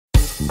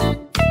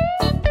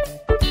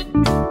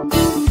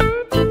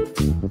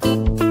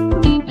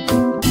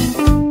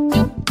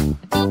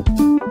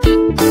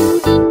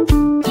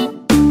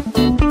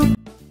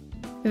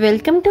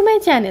Welcome to my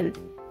channel,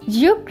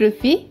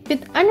 Geography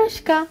with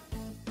Anushka.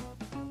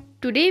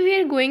 Today we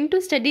are going to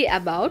study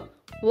about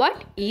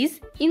what is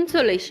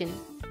insolation.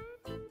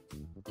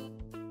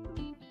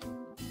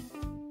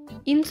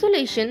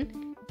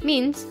 Insolation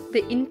means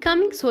the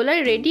incoming solar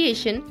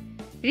radiation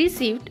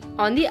received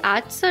on the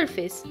Earth's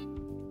surface.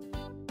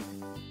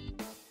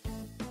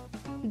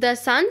 The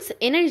sun's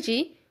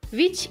energy,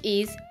 which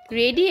is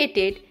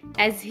radiated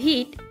as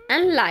heat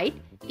and light,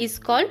 is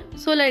called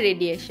solar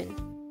radiation.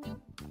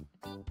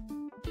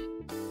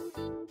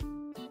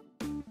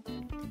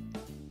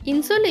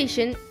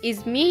 Insolation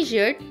is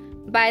measured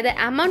by the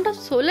amount of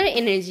solar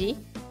energy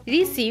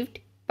received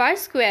per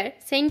square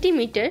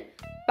centimeter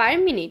per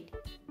minute.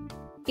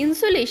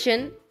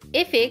 Insolation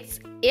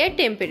affects air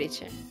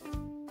temperature.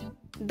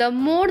 The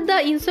more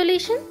the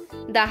insolation,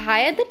 the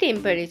higher the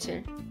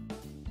temperature.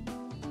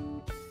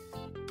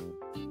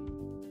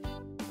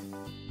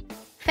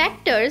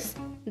 Factors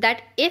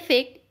that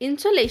affect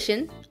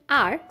insolation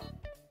are: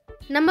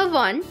 number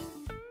 1,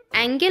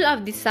 angle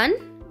of the sun;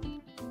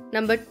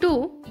 number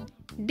 2,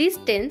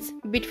 distance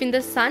between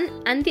the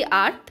sun and the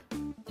earth;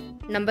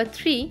 number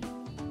 3,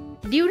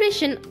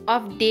 duration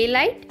of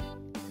daylight.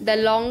 The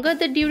longer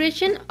the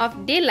duration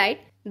of daylight,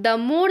 the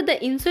more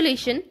the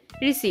insolation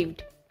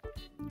received.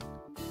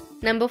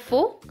 Number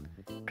 4,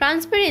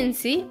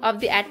 transparency of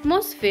the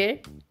atmosphere,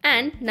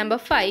 and number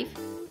 5,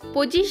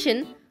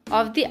 position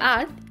of the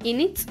earth in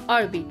its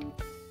orbit.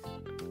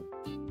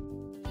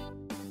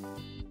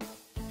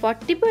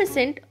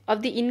 40%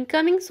 of the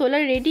incoming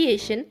solar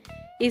radiation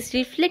is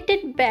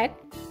reflected back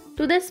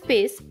to the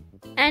space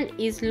and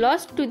is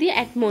lost to the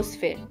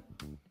atmosphere.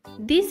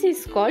 This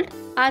is called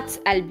Earth's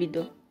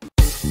albedo.